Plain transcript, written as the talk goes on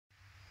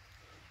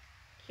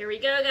Here we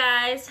go,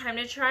 guys. Time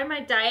to try my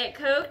Diet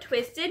Coke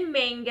Twisted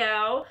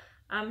Mango.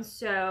 I'm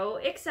so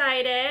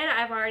excited.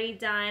 I've already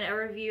done a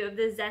review of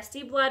the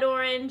Zesty Blood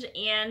Orange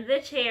and the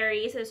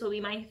Cherry, so this will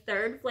be my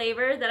third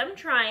flavor that I'm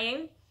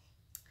trying.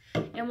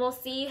 And we'll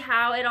see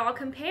how it all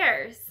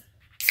compares.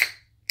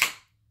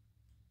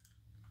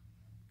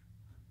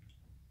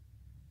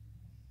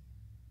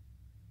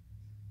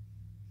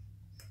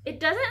 It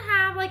doesn't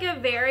have like a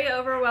very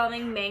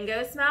overwhelming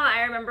mango smell.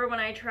 I remember when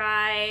I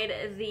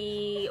tried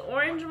the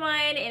orange one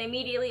and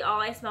immediately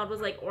all I smelled was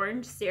like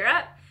orange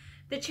syrup.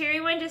 The cherry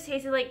one just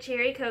tasted like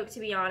cherry Coke, to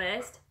be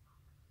honest.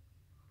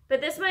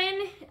 But this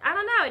one, I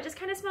don't know, it just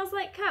kind of smells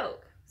like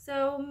Coke.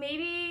 So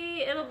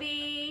maybe it'll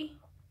be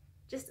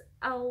just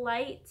a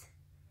light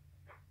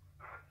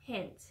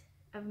hint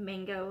of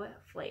mango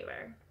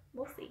flavor.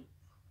 We'll see.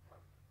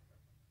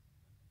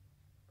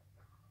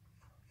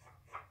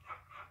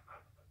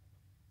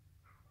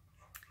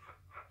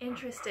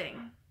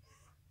 Interesting.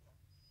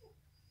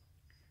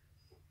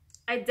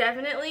 I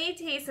definitely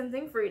taste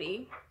something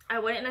fruity. I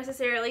wouldn't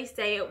necessarily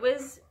say it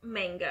was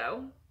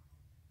mango.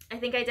 I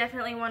think I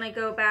definitely want to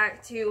go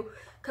back to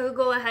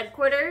Coca-Cola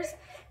headquarters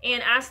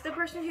and ask the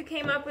person who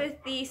came up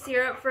with the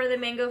syrup for the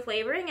mango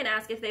flavoring and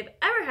ask if they've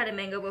ever had a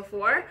mango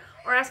before,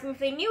 or ask them if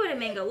they knew what a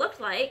mango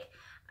looked like.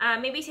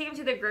 Maybe take them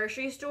to the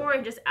grocery store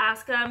and just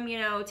ask them, you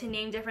know, to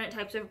name different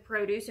types of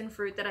produce and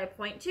fruit that I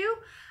point to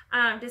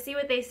see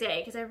what they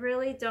say, because I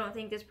really don't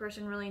think this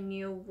person really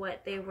knew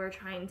what they were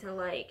trying to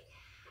like,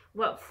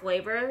 what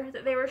flavor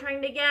that they were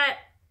trying to get,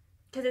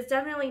 because it's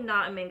definitely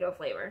not a mango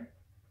flavor.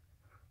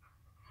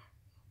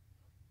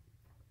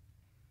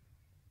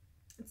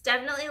 It's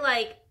definitely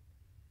like,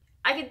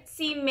 I could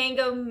see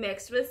mango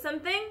mixed with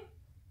something.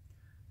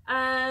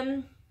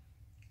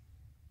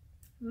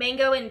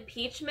 Mango and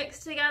peach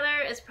mixed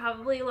together is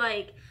probably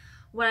like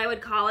what I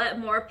would call it,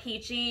 more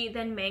peachy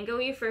than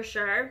mango-y for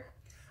sure.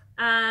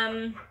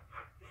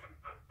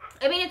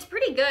 I mean, it's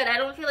pretty good. I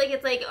don't feel like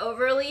it's like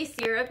overly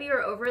syrupy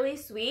or overly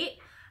sweet.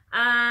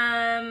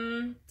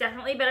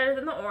 Definitely better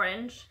than the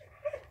orange.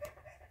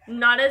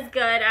 Not as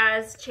good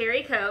as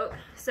Cherry Coke.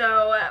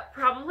 So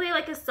probably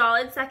like a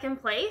solid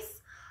second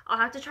place. I'll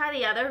have to try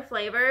the other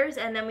flavors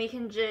and then we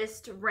can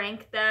just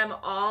rank them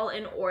all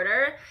in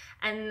order,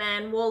 and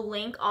then we'll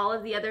link all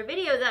of the other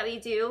videos that we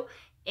do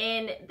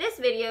in this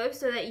video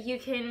so that you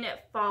can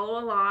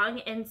follow along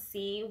and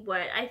see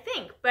what I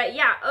think. But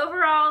yeah,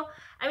 overall,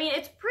 I mean,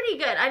 it's pretty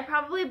good. I'd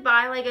probably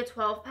buy like a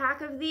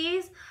 12-pack of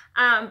these,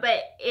 but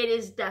it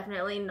is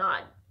definitely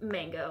not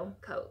mango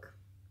Coke.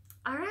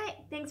 All right,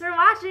 thanks for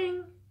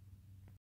watching.